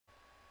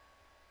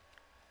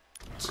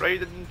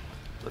Raiden,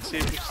 let's see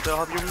if you still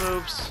have your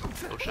moves.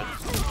 Oh shit.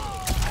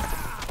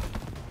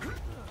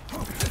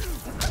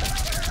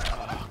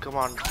 Oh, come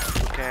on,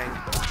 okay.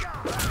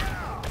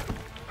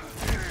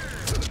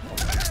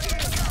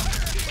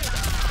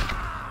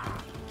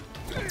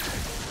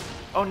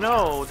 Oh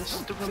no, this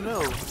is the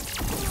move.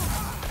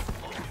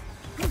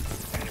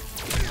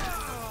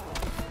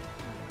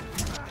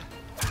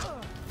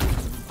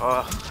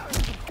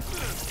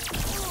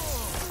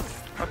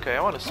 Okay,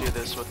 I want to see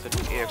this with the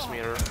EX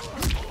meter.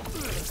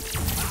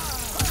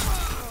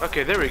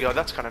 Okay, there we go.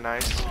 That's kind of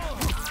nice.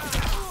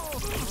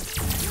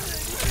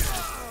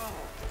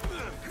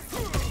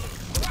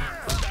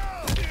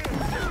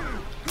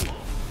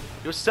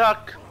 You're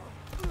stuck.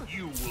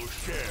 You will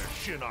share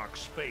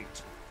Shinnok's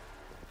fate.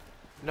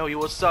 No, you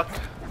will suck.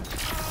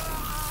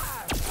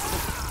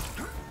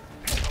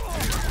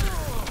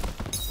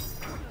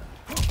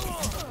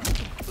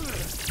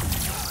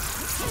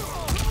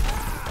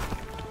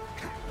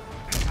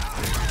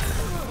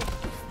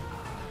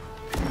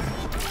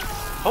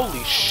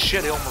 Holy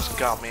shit, it almost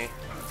got me.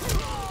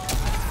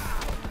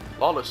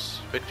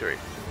 Flawless victory.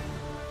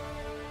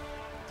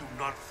 Do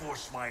not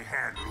force my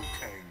hand, Liu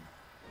Kang.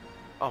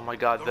 Oh my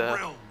god, the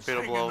realms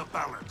fatal hang blow. in the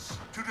balance.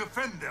 To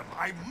defend them,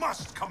 I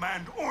must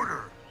command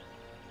order.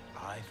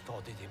 I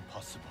thought it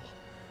impossible,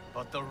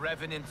 but the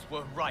Revenants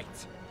were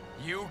right.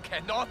 You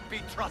cannot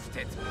be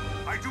trusted.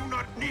 I do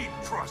not need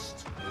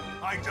trust.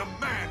 I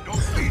demand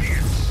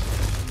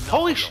obedience.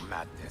 Holy shit!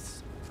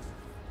 Madness.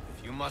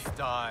 If you must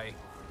die,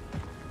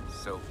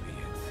 so be it.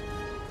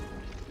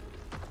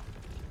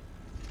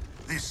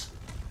 This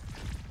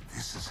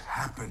has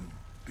happened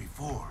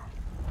before.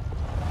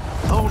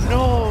 Oh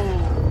no!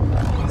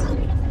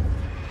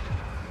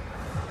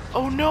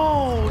 Oh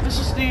no! This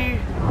is the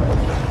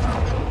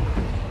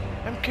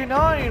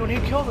MK9 when he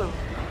killed him.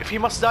 If he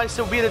must die,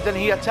 so be it. Then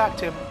he attacked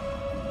him.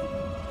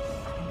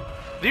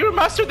 They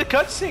remastered the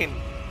cutscene.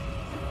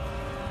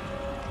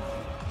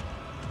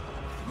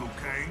 Liu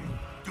Kang,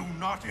 do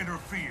not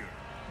interfere.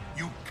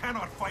 You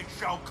cannot fight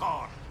Shao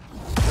Kahn.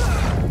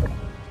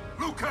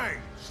 Liu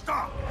Kang,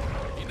 stop!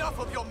 Enough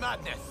of your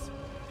madness.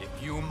 If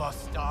you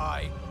must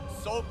die,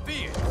 so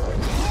be it.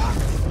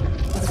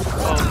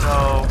 Oh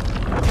no!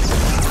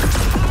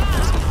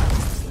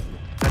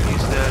 And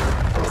he's dead.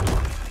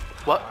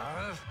 What?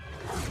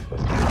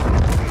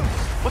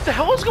 What the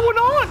hell is going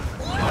on?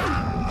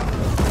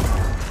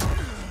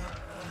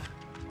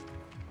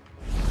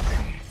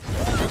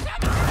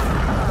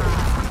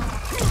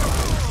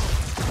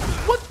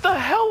 What the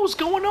hell is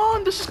going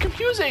on? This is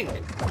confusing.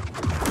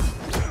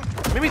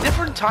 Maybe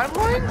different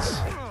timelines?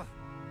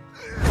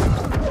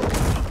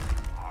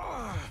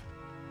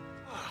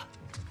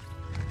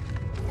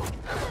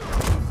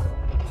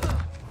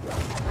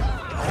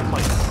 Oh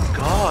my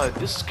god,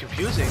 this is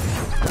confusing.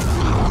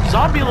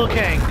 Zombie Liu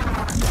Kang!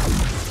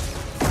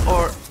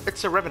 Or,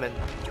 it's a Revenant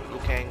Liu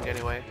Kang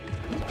anyway.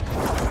 I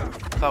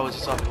thought it was a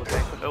zombie Liu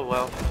Kang, but oh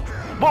well.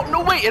 Well,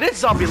 no wait, it is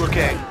zombie Liu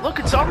Kang! Look,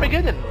 it's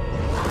Armageddon!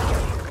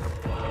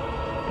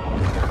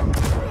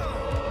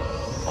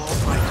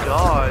 Oh my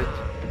god.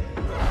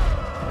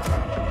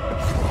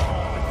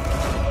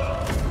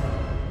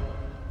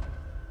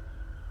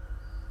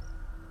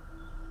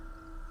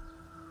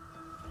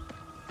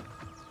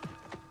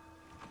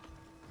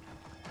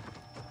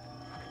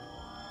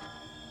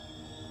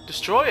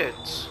 Destroy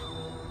it!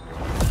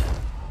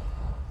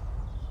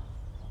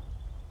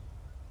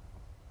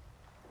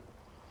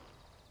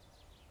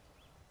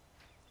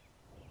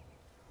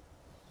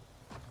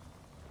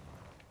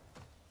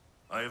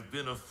 I have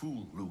been a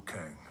fool, Liu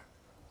Kang.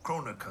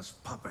 Kronika's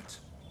puppet.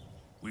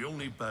 We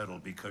only battle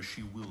because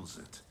she wills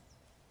it.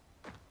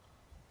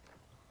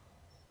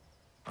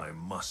 I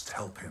must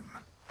help him.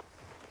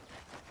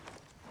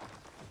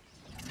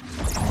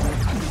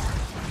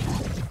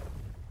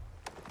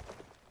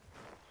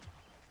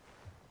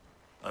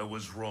 I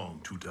was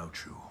wrong to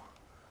doubt you.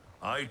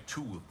 I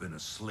too have been a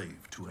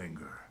slave to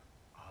anger.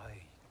 I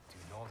do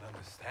not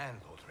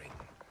understand, Lord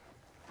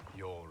Raiden.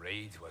 Your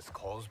rage was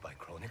caused by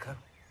Kronika?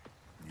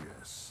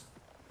 Yes.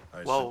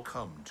 I Whoa.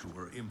 succumbed to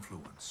her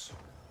influence.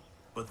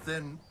 But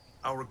then,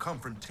 our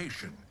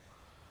confrontation,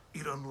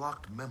 it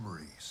unlocked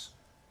memories.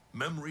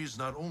 Memories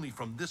not only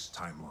from this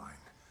timeline,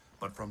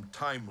 but from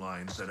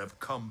timelines that have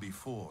come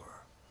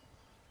before.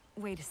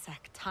 Wait a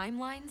sec,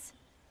 timelines?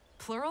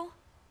 Plural?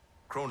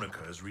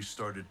 Kronika has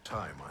restarted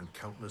time on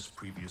countless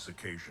previous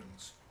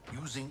occasions,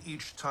 using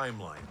each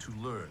timeline to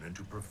learn and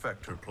to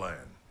perfect her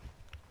plan.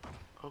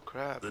 Oh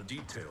crap. The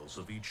details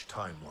of each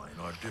timeline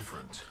are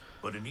different,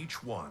 but in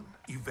each one,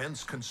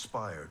 events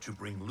conspire to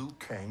bring Liu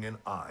Kang and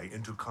I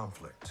into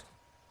conflict.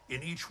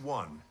 In each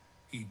one,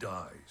 he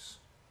dies.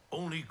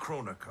 Only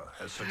Kronika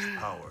has such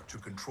power to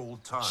control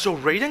time. So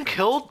Raiden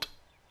killed...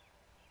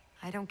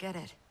 I don't get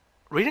it.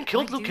 Raiden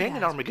killed Why'd Liu do Kang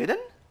in that? Armageddon?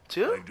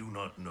 Too? I do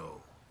not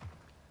know.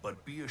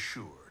 But be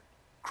assured,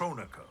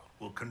 Kronika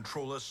will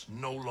control us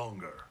no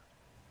longer.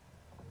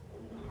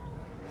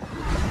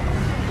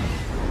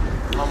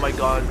 Oh my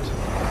god.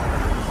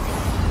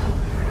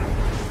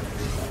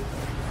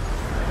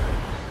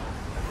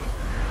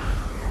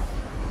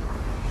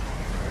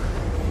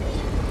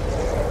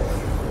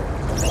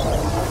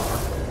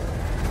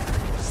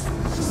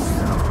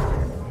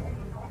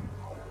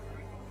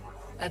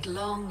 At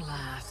long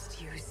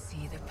last, you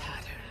see the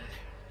pattern.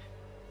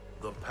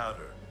 The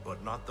pattern,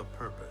 but not the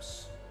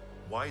purpose.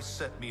 Why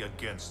set me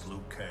against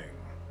Liu Kang?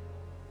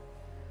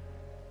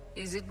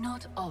 Is it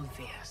not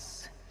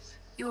obvious?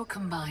 Your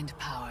combined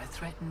power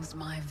threatens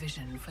my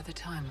vision for the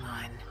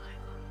timeline.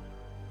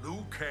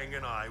 Liu Kang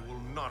and I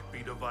will not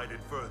be divided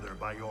further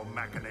by your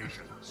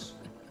machinations.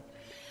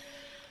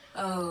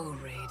 Oh,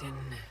 Raiden.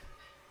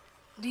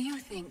 Do you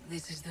think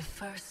this is the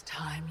first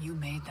time you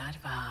made that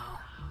vow?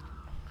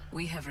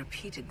 We have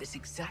repeated this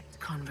exact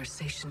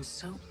conversation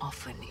so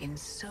often in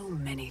so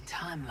many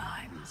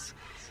timelines.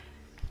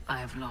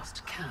 I've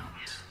lost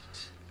count.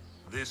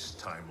 This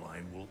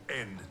timeline will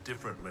end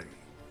differently.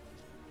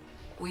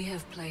 We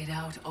have played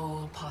out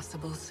all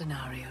possible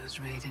scenarios,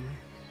 Raiden.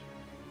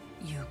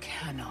 You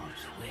cannot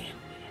win.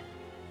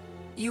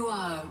 You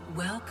are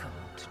welcome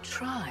to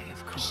try,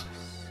 of course.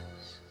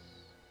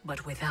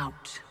 But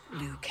without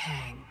Liu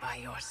Kang by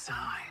your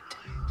side.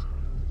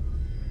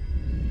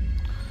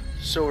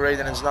 So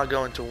Raiden is not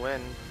going to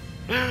win.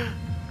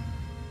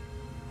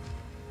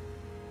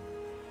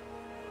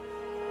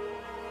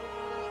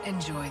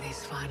 Enjoy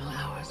these final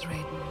hours,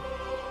 Raiden.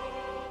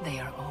 They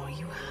are all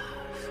you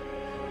have.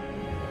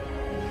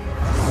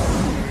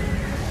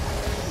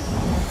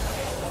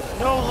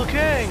 No, Liu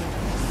Kang!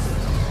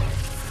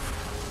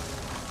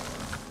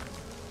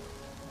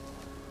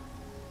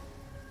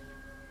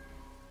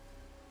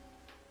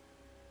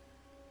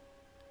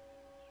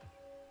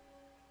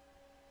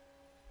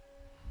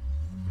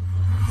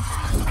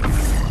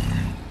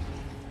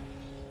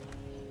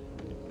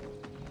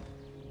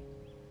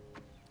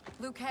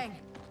 Liu Kang,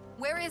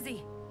 where is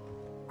he?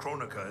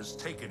 Kronika has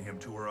taken him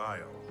to her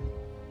isle.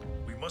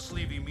 We must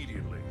leave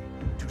immediately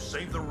to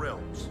save the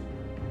realms.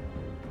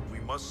 We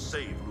must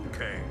save Liu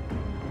Kang.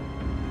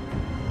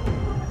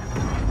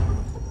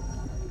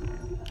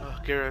 Oh,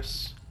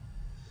 Garrus.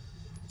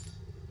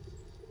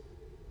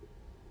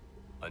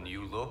 A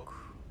new look?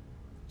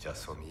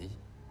 Just for me?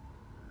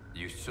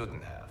 You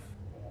shouldn't have.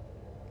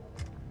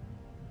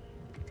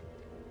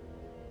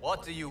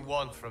 What do you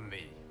want from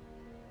me?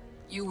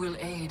 You will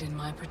aid in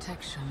my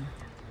protection.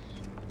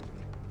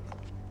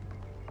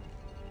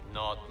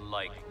 Not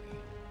likely.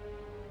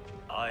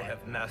 I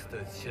have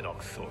mastered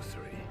Shinnok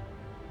sorcery.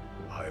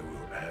 I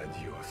will add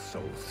your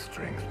soul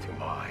strength to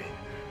mine,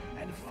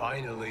 and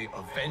finally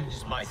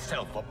avenge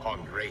myself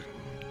upon Raiden.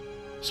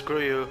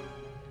 Screw you.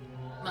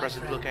 My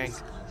President Liu Kang.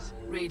 friends,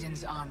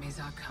 Raiden's armies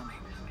are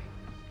coming.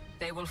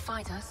 They will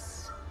fight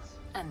us,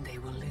 and they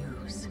will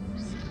lose.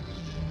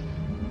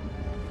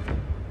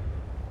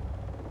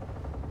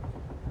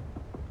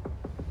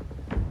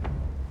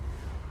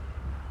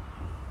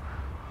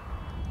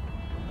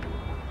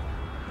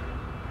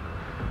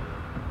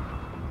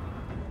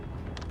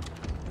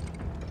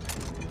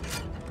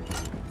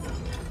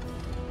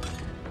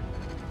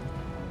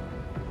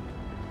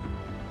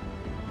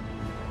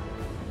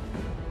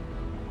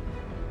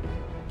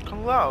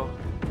 Kung Lao.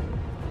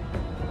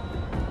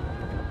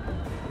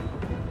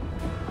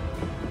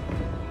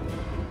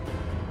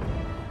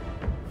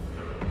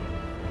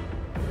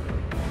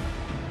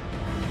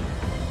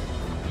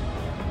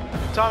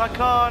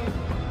 Tanakan.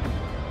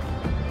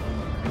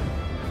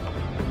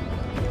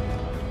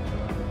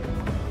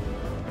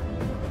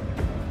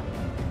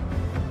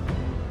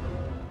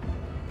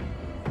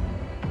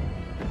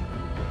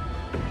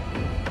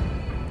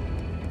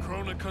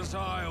 Kronika's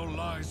Isle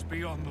lies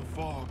beyond the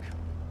fog.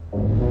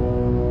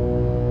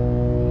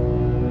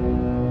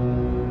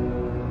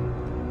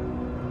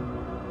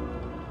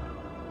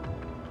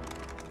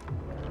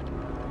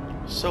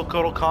 So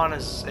Kotal Khan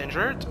is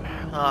injured?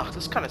 Ugh,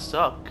 this kinda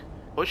suck.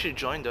 Wish she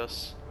joined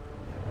us.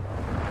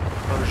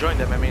 Or joined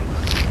them, I mean.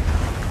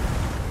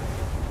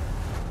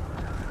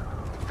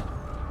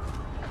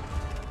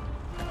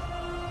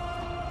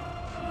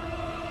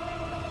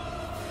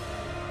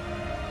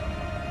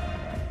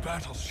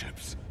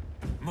 Battleships.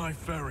 My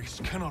ferries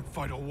cannot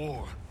fight a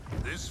war.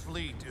 This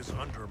fleet is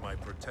under my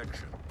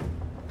protection.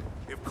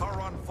 If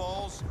Charon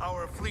falls,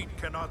 our fleet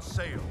cannot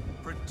sail.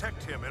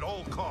 Protect him at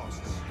all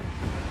costs.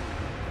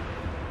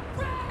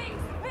 Ramming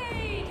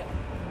speed!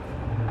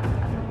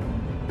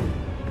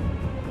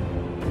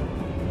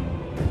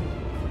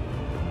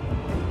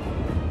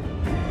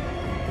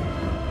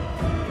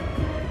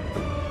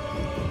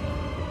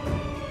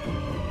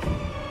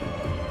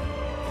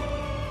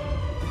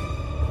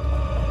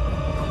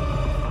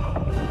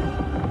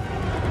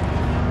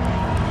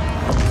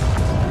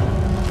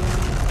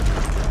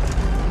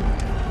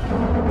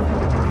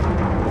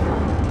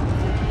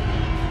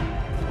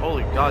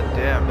 Holy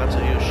goddamn, that's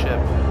a huge ship.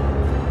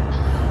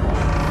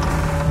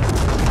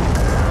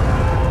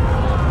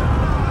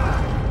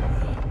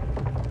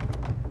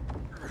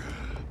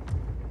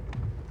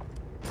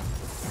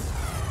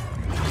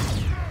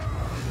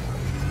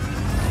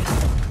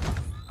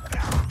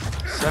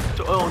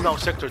 Sector. Oh no,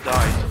 Sector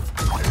died.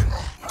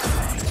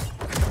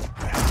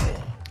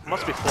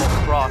 Must be full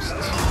Frost.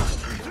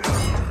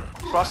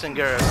 Frost and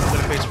Garrus. I'm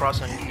gonna face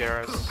Frost and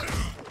Garrus.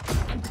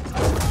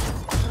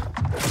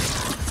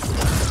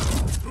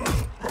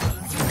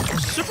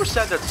 Super never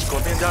said that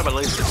Scorpion died, but at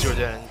least Zero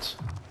didn't.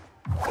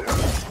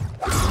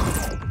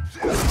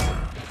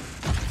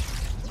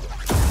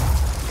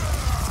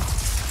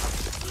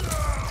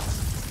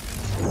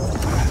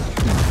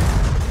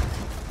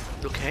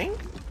 Liu Kang?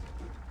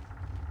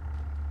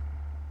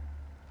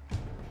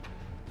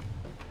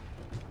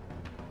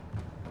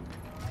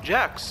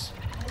 Jax,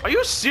 are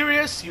you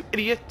serious, you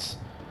idiot?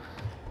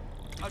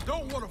 I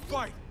don't want to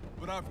fight,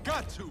 but I've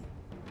got to.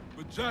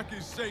 For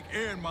Jackie's sake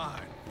and mine.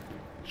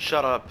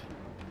 Shut up.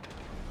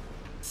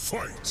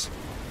 Fight!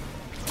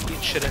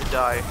 Eat shit and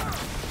die.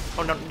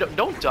 Oh no,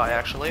 don't die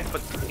actually,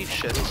 but eat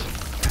shit.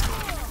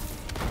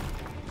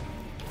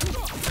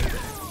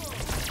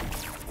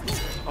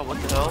 Oh,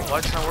 what the hell? Why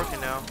it's not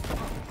working now?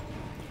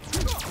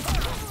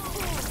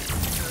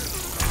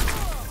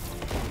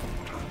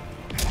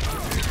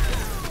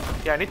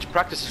 Yeah, I need to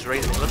practice his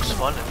raiden. It looks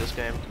fun in this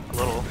game. A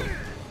little.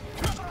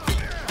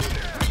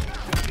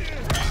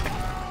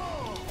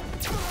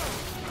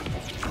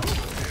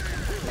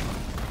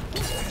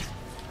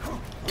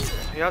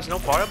 He has no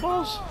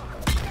fireballs?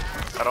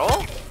 At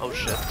all? Oh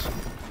shit.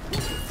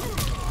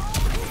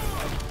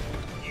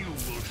 You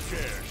will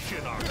share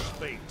Shinnok's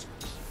fate.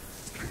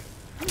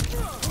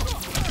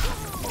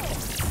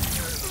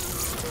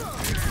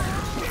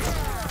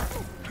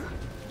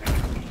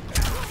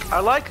 I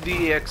like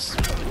the EX,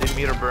 the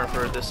meter burn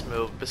for this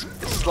move.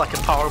 It's like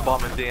a power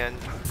bomb in the end.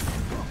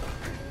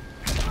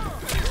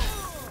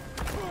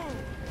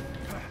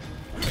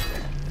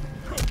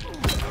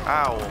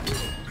 Ow.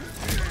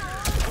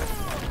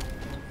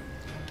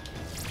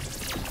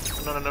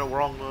 No,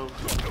 wrong move.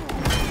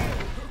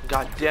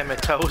 God damn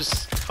it, I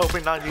was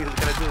hoping not you were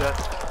gonna do that.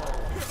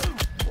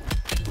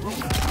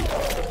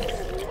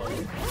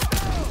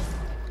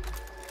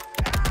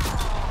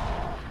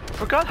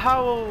 Forgot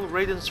how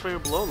Raiden's Sphere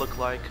Blow looked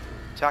like.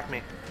 Attack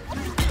me.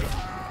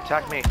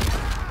 Attack me.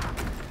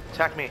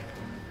 Attack me.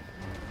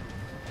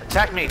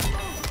 Attack me!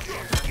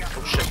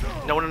 Oh shit.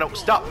 No,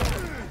 stop!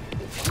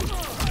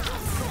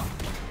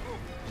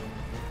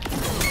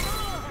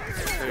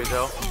 There you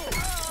go.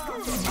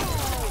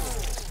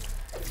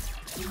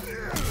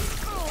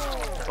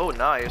 Oh,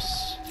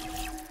 nice.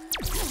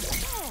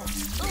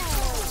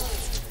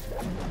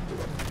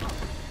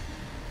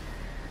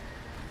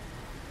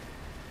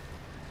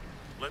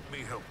 Let me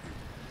help you.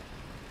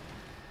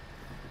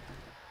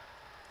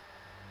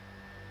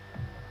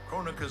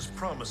 Kronika's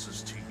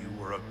promises to you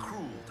were a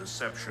cruel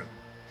deception.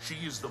 She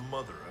is the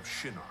mother of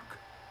Shinnok,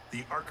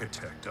 the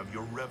architect of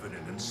your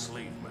revenant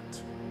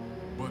enslavement.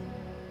 But...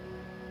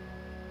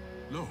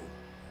 no.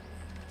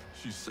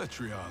 She's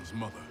Cetrion's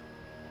mother.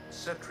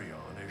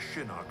 Cetrion is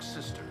Shinnok's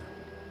sister.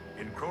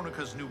 In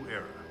Kronika's new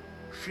era,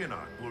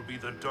 Shinnok will be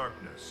the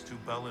darkness to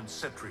balance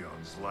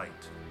Cetrion's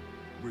light.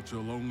 Which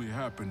will only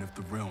happen if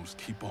the realms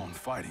keep on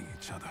fighting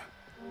each other.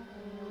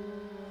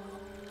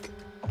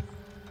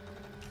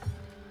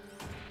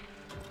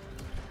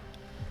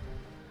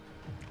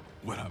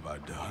 What have I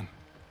done?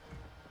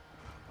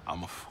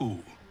 I'm a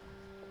fool.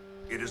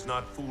 It is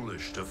not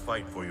foolish to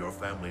fight for your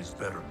family's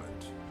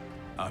betterment.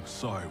 I'm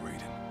sorry,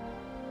 Raiden.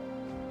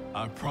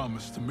 I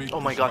promise to make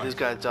Oh my this god, right. he's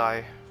gonna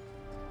die.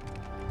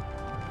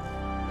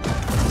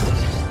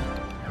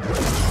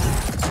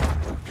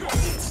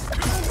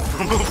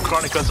 Remove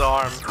Kronika's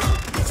arm.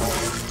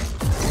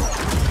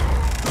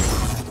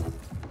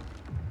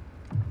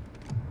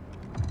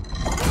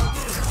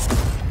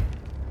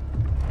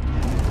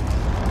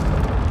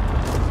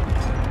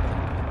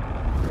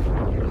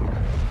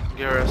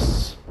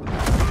 Garrus.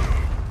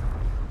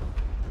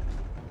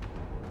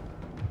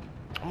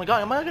 Oh my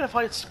god, am I gonna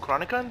fight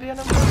Kronika in the end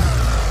of this?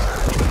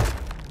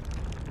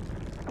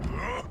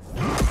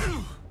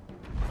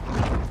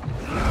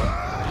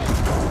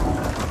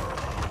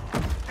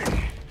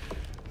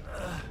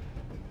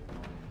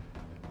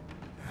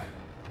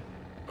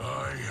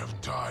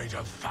 Died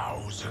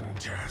 1,000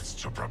 deaths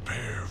to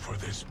prepare for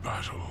this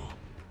battle.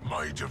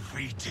 My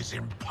defeat is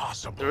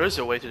impossible. There is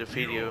a way to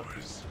defeat you.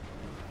 Yours,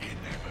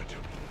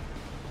 inevitable.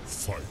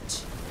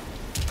 Fight.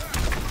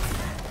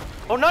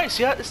 Oh nice,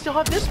 yeah, I still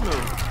have this move.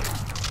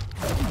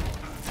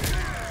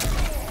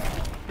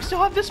 You still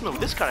have this move.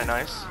 This kinda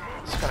nice.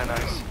 This kinda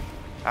nice.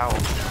 Ow.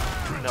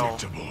 No.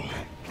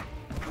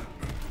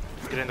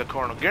 Get in the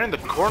corner. Get in the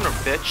corner,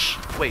 bitch.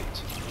 Wait.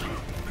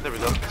 There we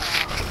go.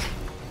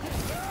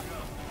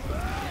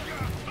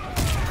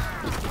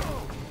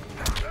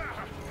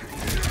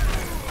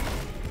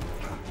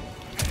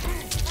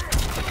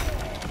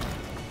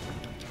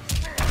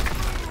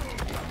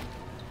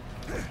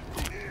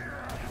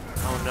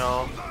 Oh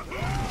no.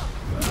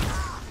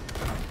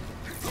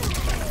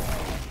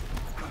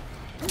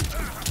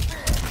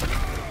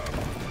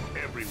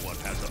 Everyone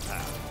has a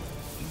path.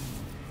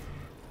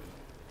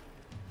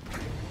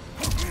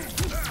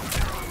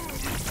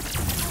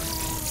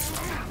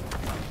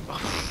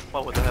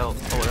 What the hell?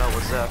 Oh, what the hell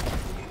was that?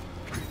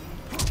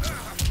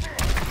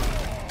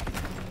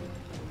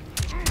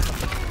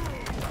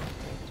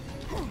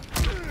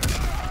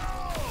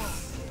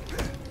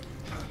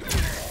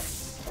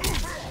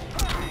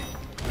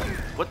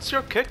 What's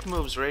your kick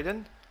moves,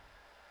 Raiden?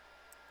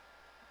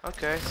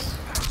 Okay.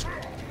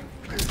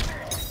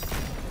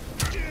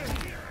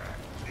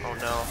 Oh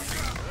no.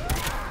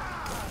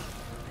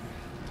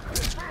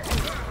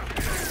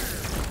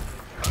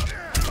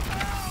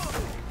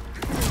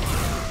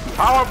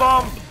 Power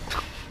bomb!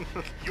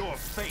 Your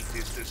fate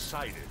is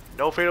decided.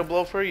 No fatal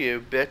blow for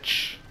you,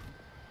 bitch.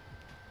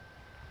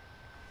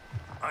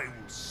 I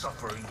will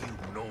suffer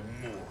you no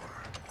more.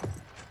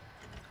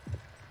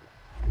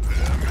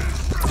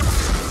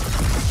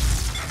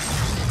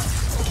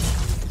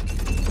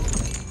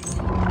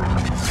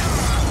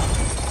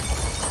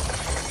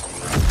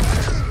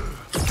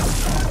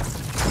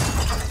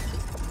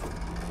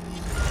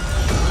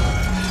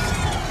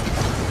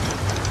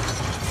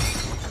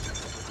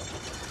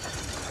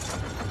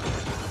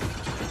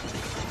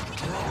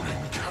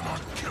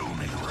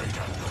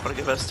 Wanna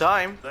give us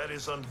time? That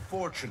is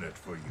unfortunate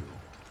for you.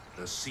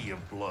 The sea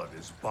of blood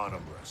is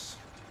bottomless.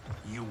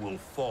 You will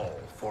fall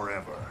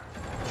forever.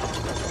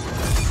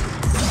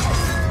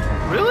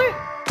 Really?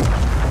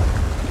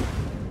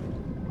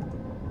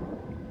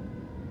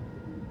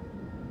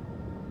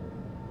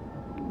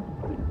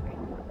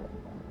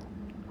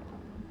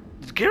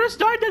 Did Garrus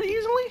die that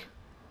easily?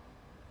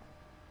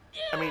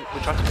 I mean,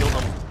 we tried to kill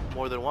him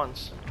more than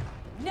once.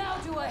 Now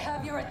do I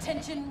have your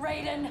attention,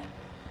 Raiden?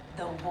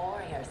 The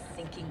warrior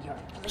sinking your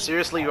fleet.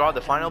 Seriously, you are the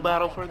final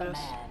battle for this?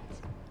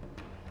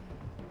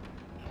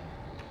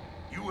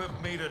 You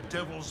have made a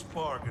devil's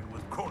bargain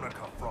with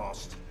Kronika,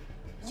 Frost.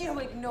 You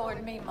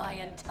ignored me my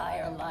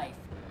entire life.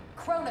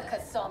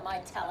 Kronika saw my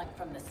talent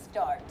from the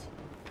start.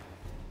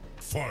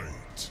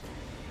 Fight.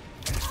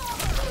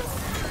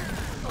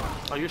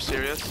 Are you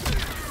serious?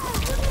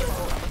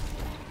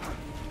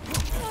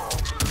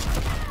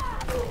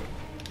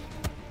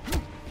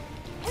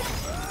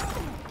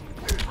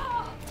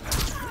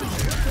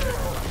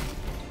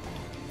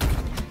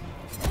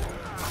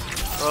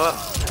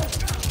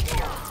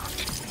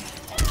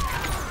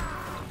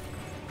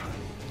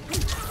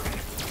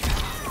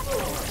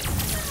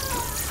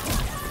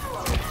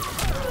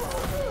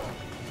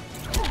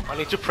 I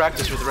need to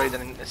practice with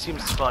Raiden. It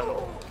seems fun.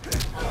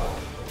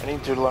 I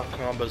need to learn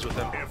combos with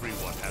him.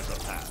 Everyone has a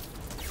path.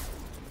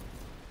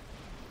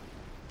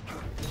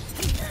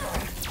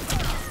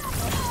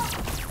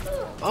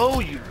 Oh,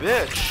 you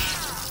bitch!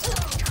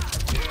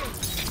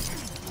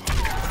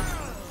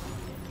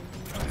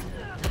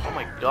 Oh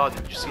my god,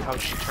 did you see how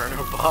she turned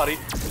her body?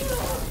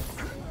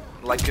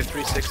 Like a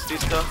 360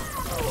 stuff?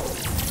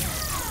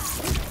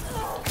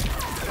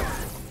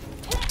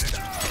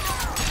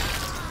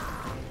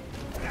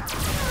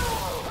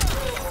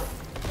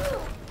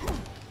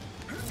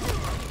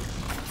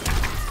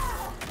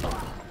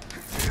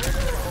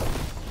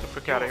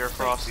 Get out of here,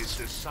 Frost. Is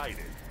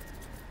decided.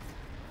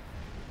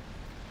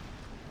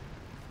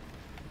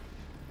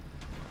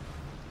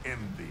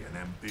 Envy and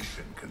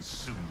ambition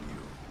consume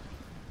you.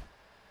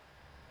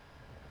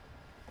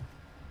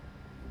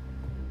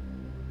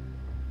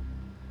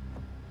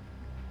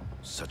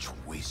 Such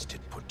wasted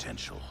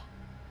potential.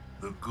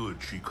 The good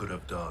she could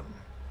have done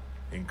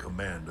in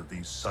command of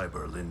these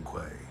cyber Lin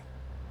Kuei.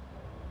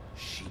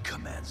 She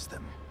commands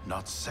them,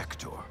 not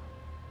Sector.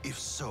 If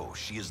so,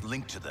 she is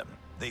linked to them.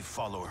 They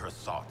follow her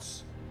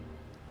thoughts.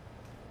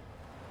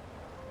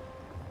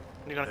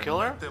 You gonna Then kill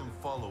her? let them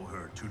follow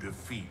her to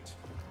defeat.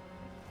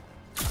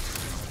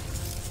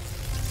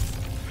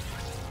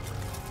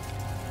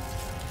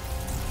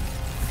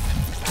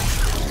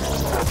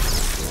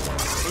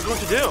 What are you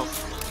going to do?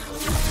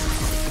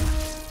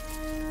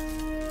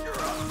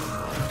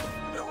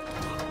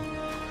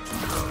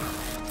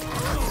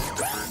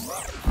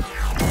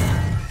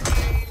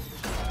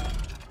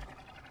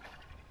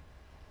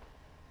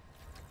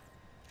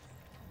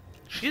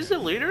 She's the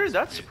leader?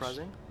 That's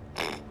surprising.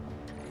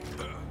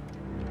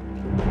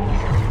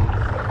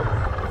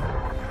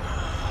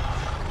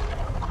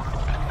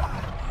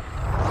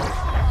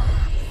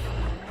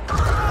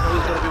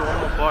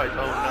 Oh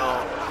no.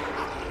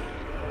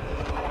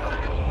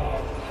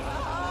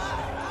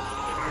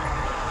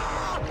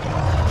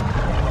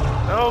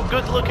 Oh,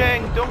 good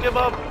looking. Don't give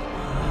up.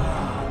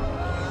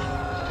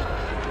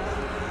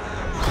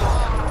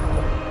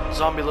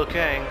 Zombie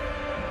looking.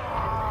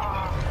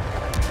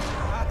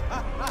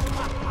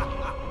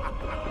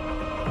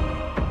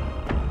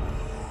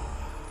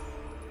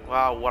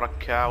 Wow, what a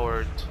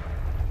coward.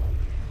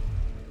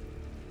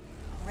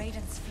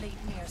 Raiden's fleet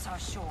nears our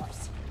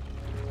shores.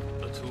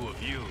 The two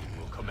of you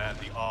will command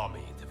the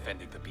army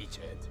defending the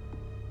beachhead.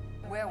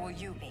 Where will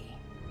you be?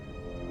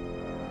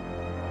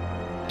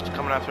 He's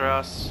coming after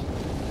us.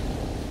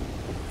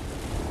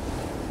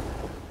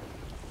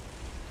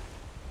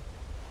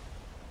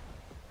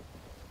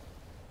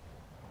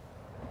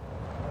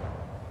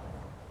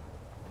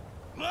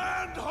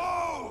 Land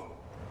ho!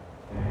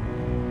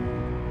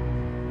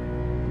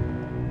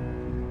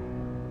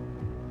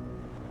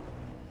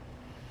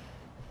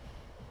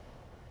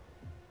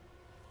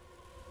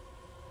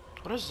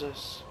 What is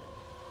this?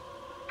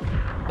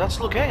 That's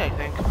Liu Kang, I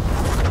think.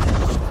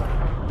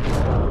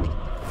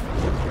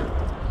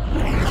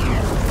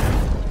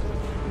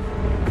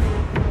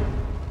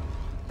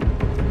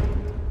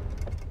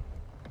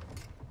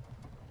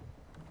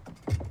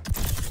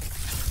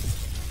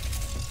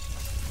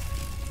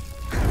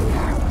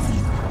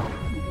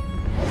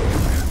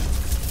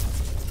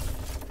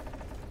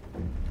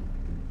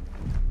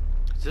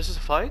 this is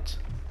a fight?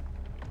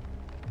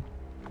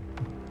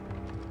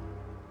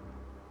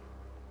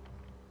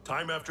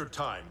 Time after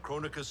time,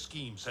 Kronika's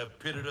schemes have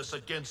pitted us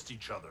against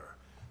each other.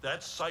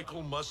 That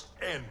cycle must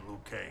end, Liu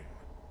Kang.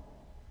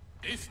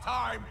 This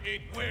time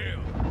it will.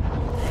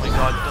 Oh my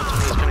god, don't tell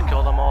me he's gonna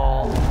kill them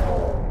all.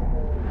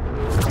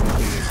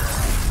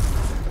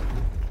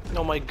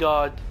 Oh my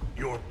god.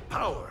 Your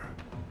power.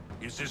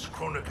 Is this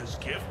Kronika's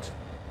gift?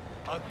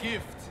 A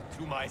gift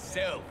to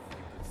myself, you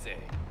could say.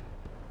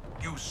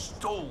 You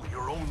stole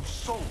your own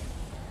soul.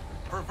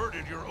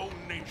 Perverted your own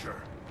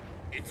nature.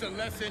 It's a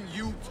lesson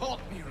you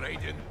taught me,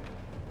 Raiden.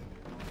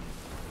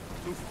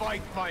 To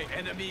fight my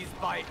enemies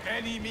by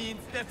any means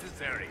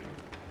necessary.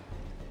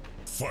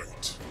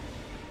 Fight.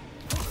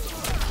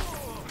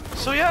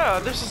 So yeah,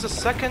 this is the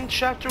second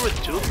chapter with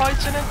 2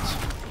 fights in it.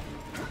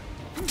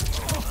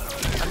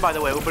 And by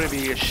the way, it wouldn't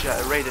be a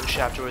Raiden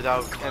chapter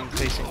without him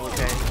facing Liu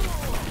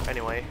Kang.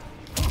 Anyway.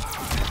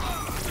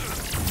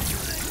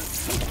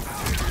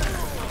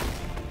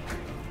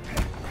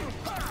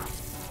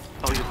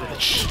 Oh, you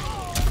bitch.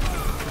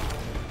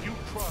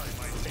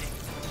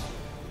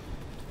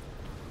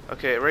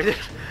 Okay, Raiden,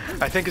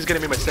 I think is gonna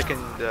be my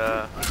second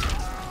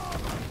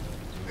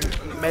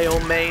male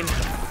main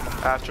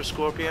after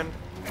Scorpion.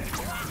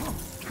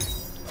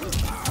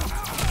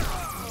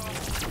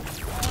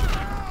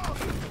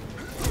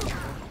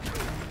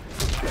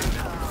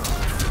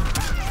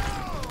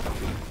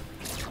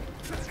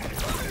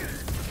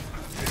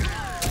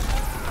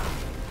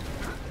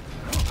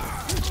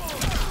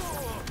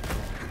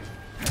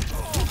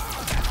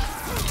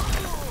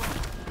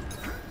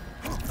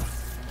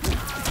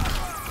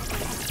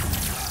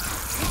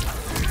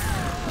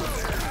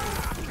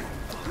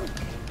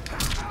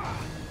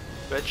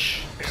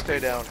 Bitch, stay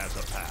down.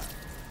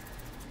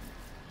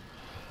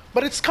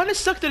 But it's kind of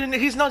stuck that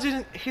he's not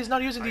using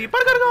the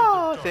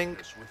thing.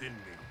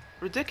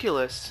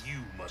 Ridiculous.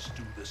 You must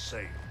do the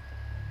same.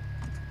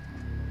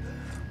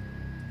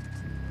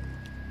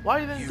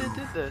 Why even they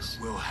did this?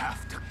 Will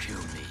have to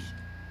kill me.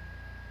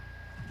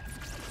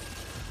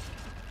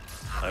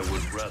 I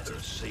would rather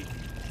save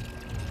you.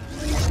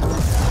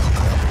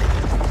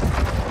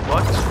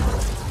 What?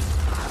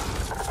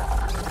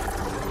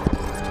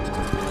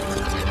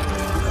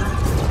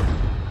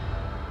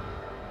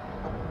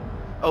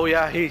 Oh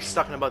yeah, he's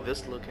talking about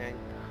this Liu Kang.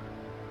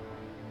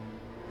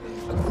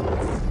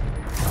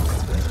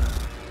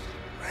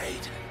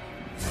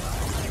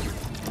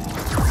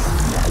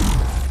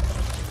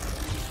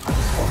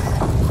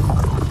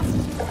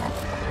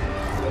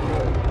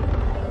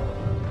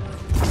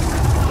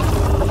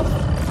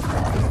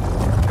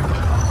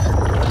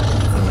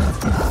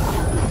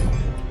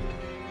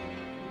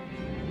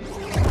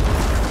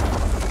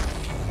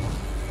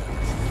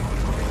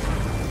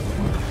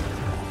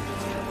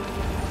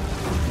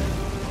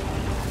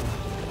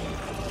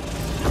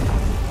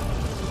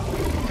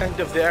 End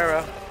of the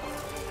era.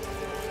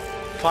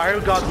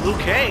 Fire God Liu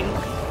Kang?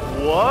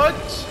 What?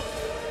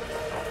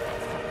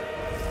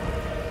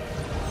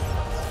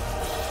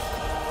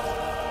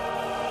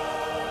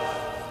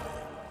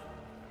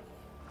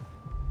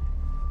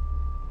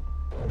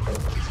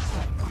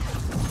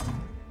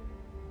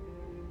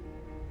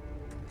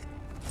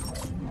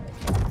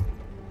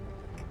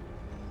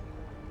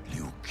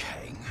 Liu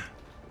Kang?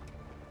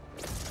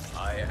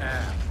 I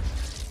am.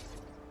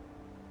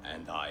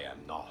 And I am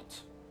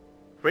not.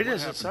 Raiden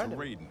is inside him.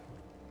 Raiden?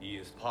 He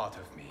is part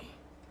of me,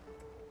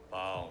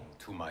 bound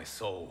to my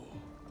soul.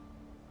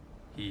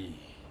 He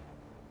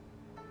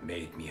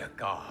made me a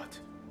god.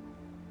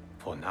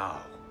 For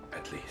now,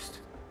 at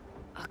least.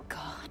 A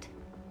god?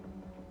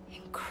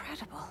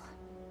 Incredible.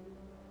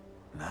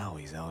 Now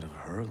he's out of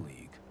her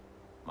league.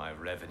 My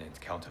revenant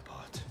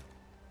counterpart.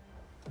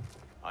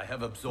 I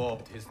have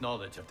absorbed his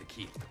knowledge of the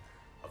Keep,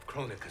 of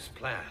Kronika's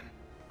plan.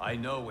 I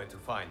know where to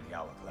find the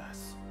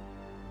Hourglass.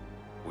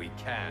 We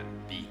can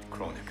beat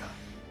Kronika.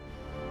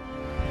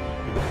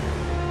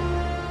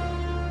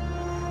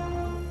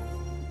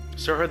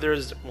 So I heard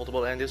there's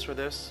multiple endings for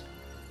this.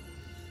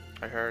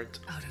 I heard.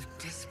 Out of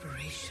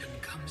desperation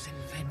comes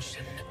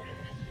invention.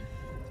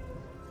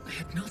 I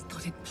had not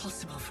thought it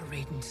possible for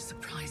Raiden to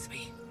surprise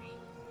me.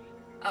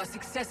 Our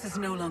success is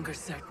no longer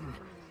certain.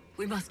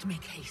 We must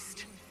make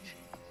haste.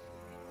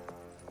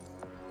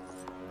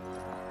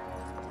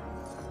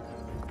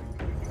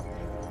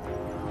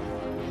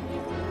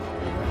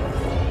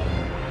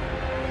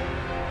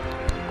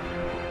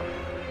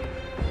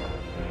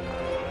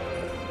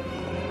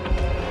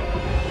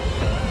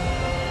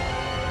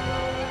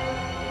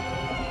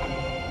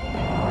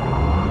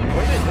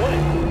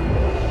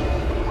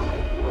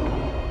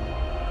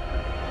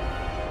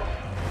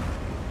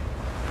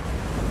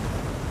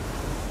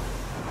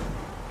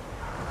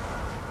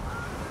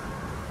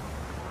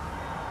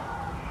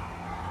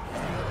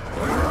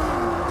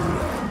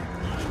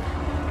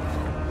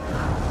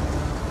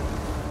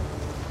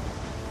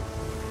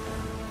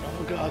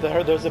 God, I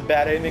heard there's a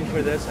bad ending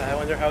for this. I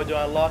wonder how do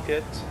I unlock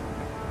it.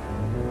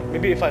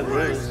 Maybe if I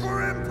lose.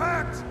 For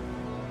impact!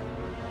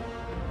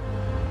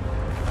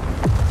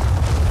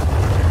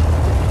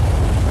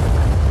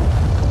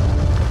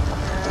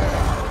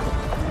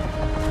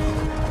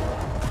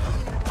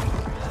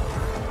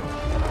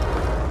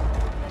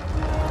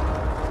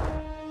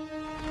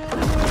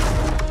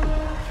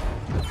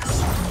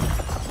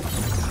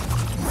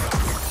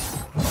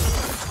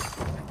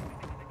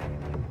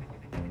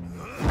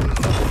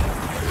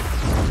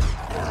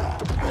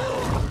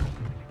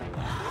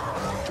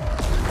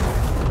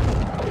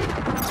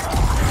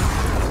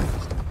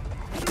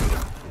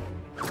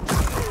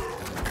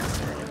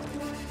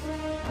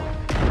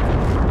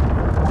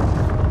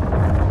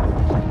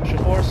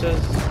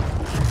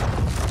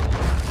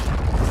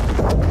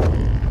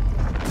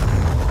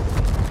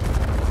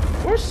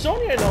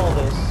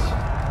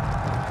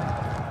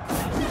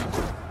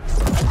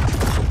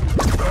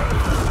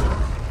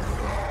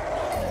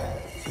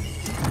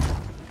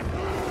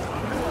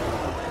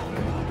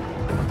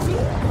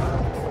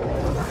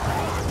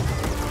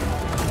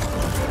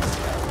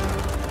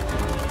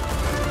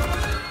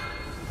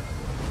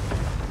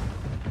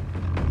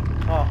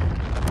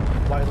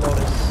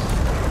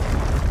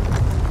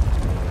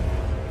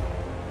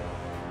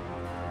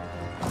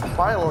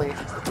 finally,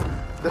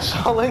 the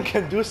Shaolin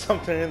can do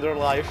something in their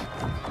life.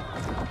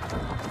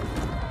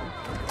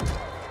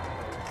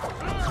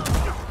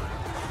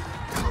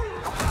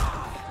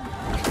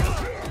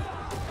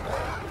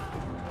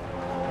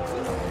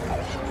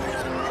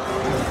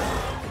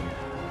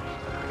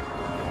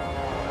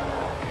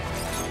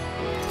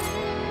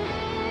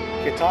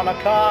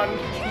 Kitana Khan!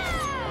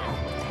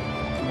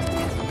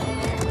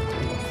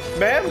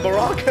 Man,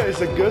 Baraka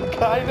is a good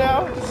guy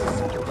now?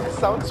 This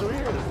sounds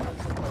weird.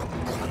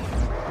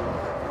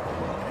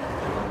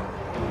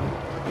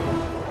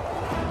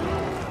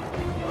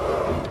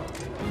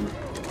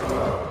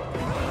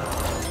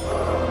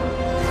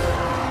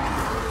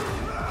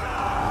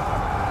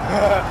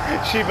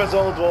 Shiva's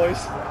old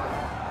voice.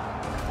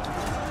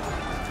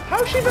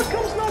 How Shiva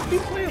comes not be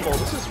playable?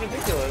 This is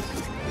ridiculous.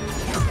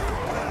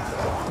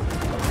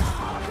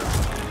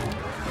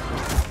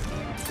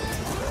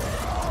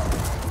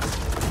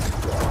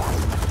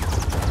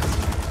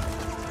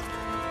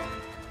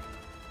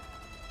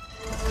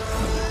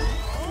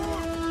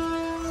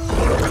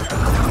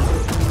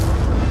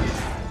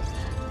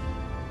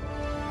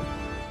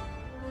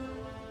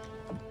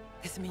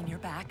 This mean you're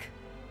back?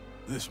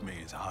 This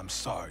means I'm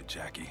sorry,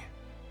 Jackie.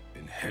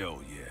 And hell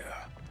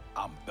yeah,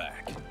 I'm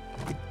back.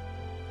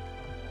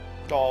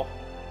 Oh.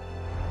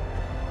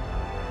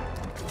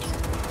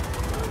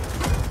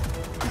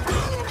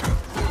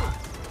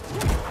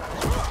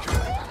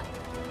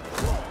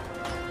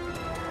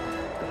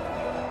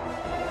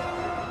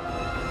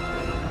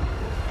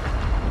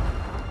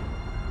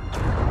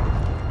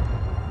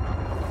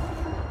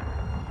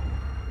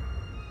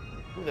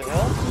 Who the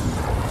hell?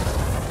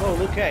 Oh,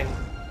 Liu Kang,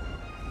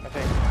 I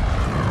think.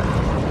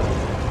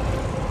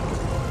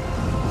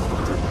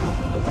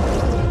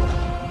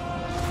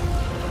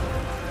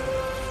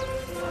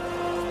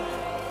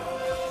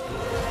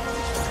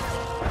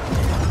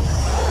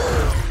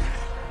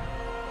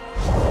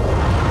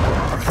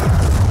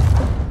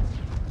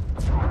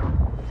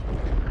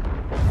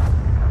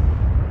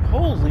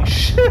 Holy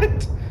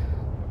shit!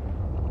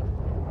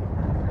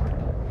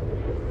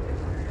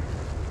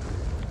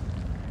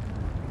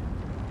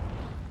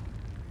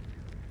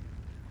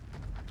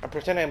 I'm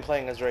pretending I'm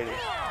playing as Raiden.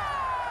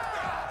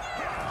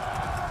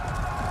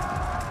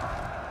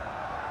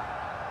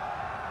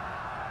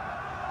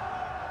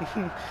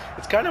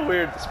 It's kind of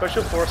weird.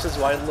 Special Forces,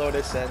 White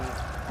Lotus, and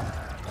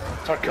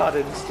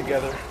Tarkatans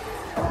together.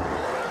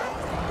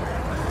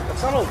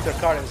 That's not all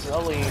Tarkatans, it's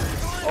only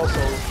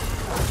also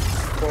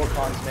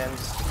Korokans, man.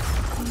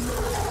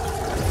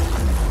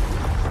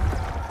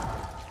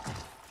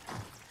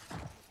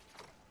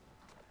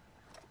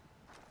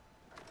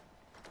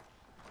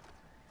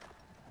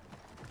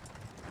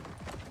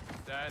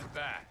 Stand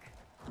back.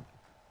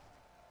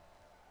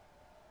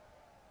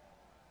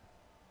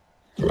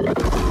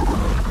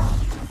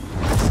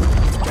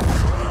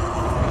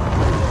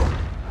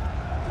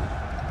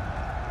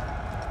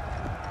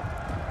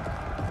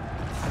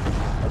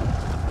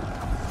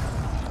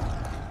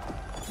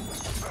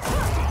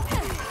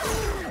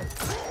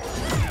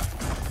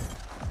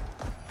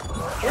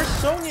 Where's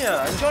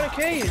Sonya and Johnny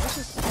Cage? This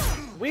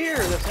is weird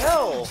as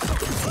hell.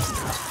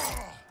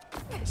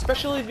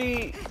 Especially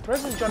the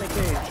present Johnny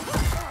Cage.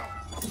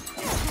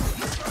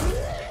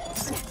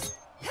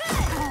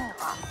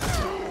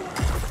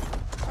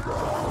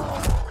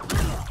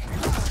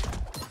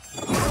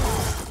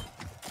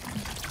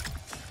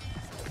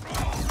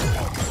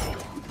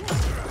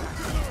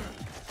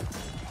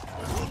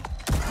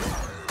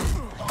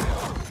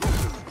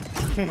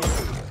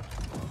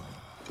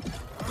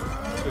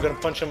 We're gonna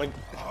punch him again.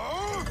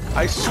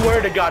 I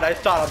swear to God, I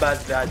thought about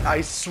that. I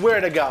swear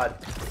to God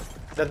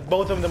that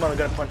both of them are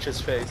gonna punch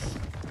his face.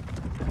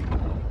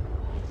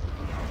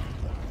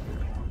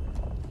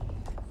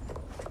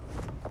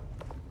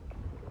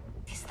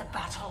 Is the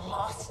battle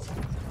lost?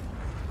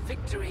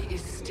 Victory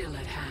is still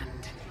at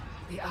hand.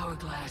 The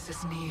hourglass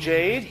is near.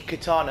 Jade,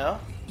 Kitana,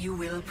 You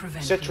will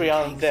prevent Citrion,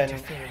 Liu Kang's then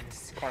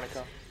interference,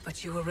 Karnika.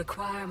 but you will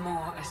require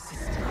more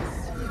assistance.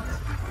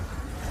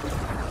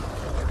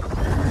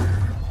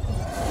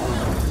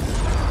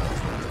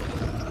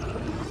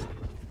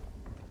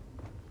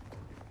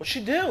 What'd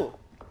she do?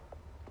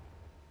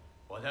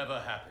 Whatever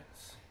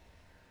happens,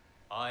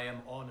 I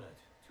am honored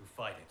to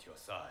fight at your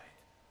side.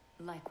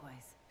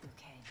 Likewise, Liu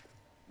Kang.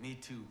 Me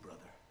too, brother.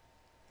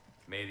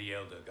 May the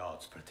Elder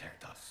Gods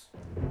protect us.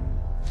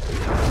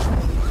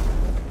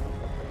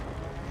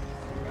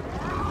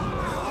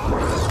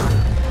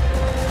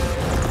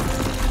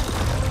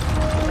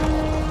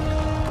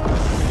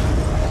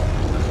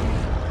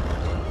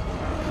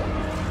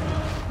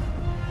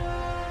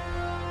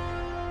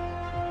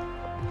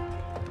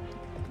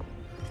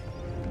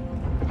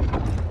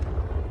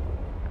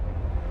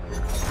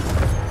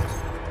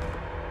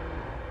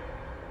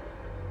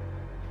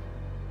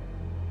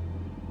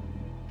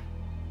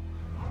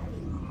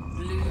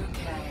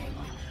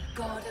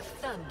 God of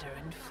thunder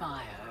and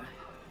fire.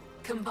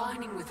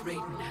 Combining with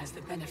Raiden has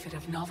the benefit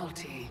of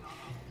novelty,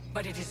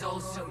 but it is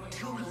also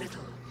too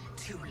little,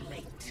 too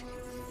late.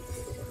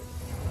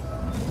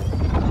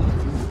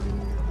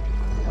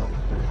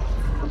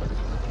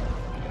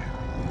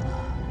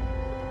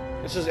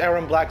 This is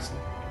Aaron Black's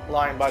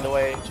line, by the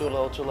way. Too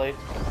little, too late.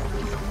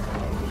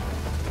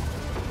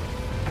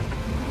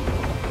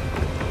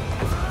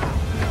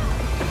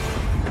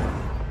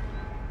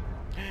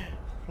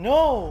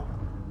 No!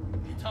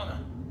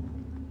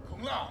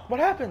 What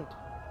happened?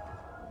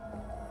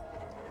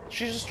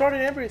 She just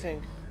started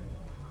everything.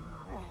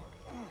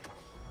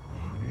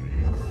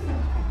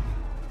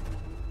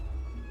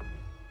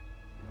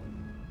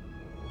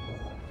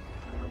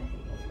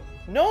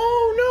 No,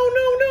 no,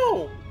 no,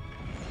 no!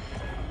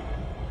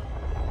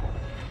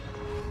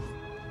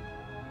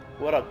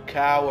 What a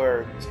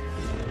coward.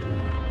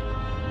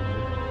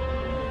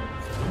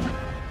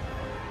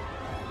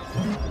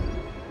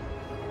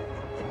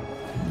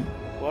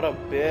 What a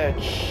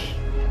bitch.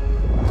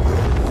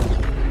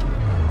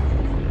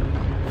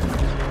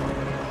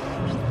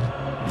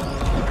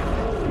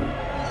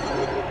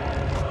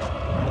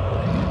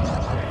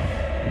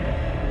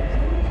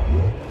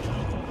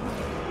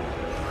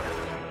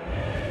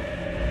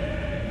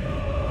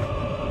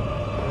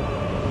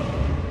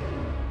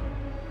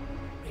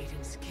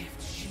 Raiden's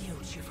gift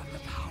shields you from the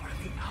power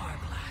of the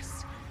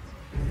hourglass.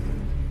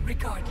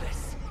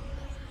 Regardless,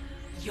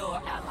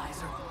 your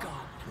allies are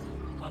gone,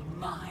 while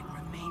mine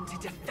remain to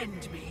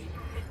defend me.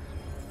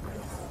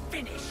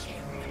 Finish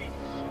him.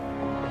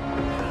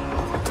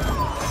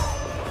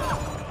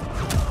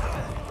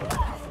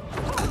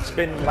 It's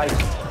been like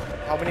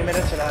how many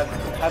minutes and I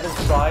haven't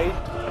tried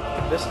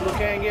this Liu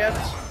Kang yet?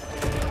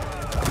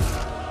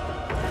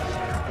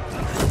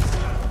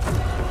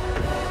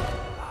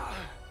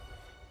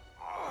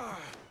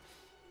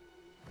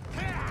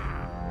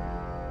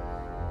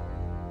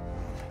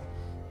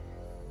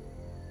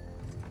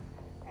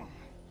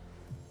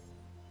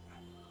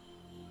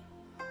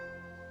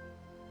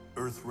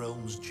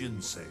 Earthrealm's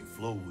Jinsei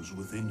flows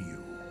within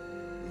you.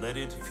 Let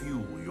it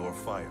fuel your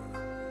fire.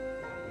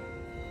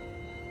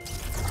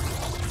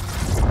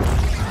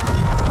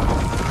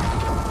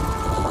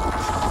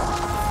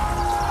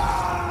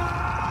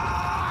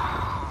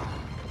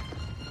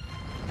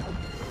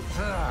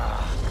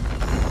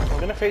 We're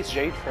gonna face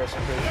Jade first,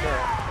 I'm pretty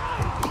sure.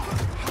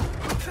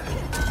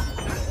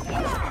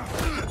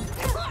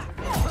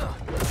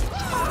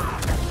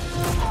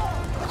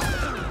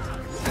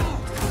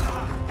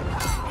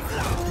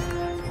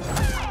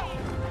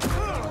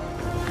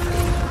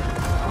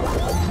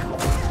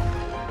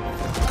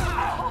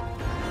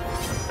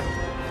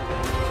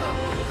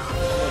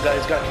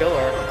 He's gonna kill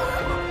her.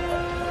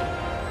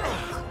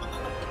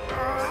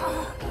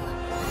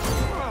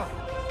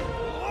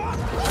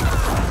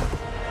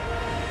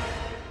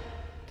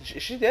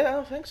 Is she dead? I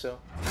don't think so.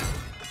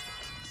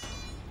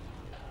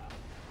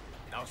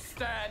 Now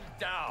stand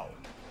down.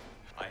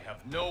 I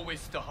have no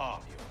wish to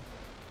harm you.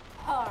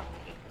 Harm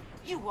me?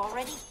 You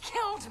already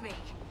killed me.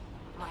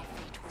 My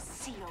fate was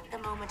sealed the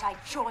moment I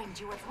joined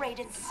you at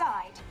Raiden's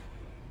side.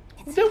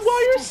 Then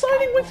why are you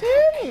siding with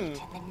him?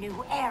 In the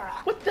new era.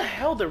 What the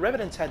hell? The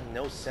Revenants had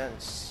no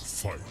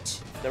sense.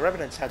 Fight. The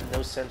Revenants had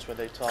no sense when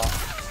they talk.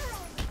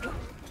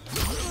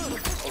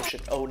 Oh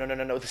shit. Oh no no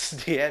no no. This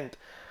is the end.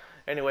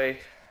 Anyway,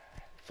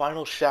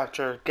 final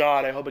chapter.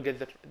 God, I hope I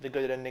get the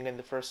good ending in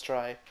the first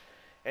try.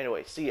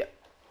 Anyway, see ya.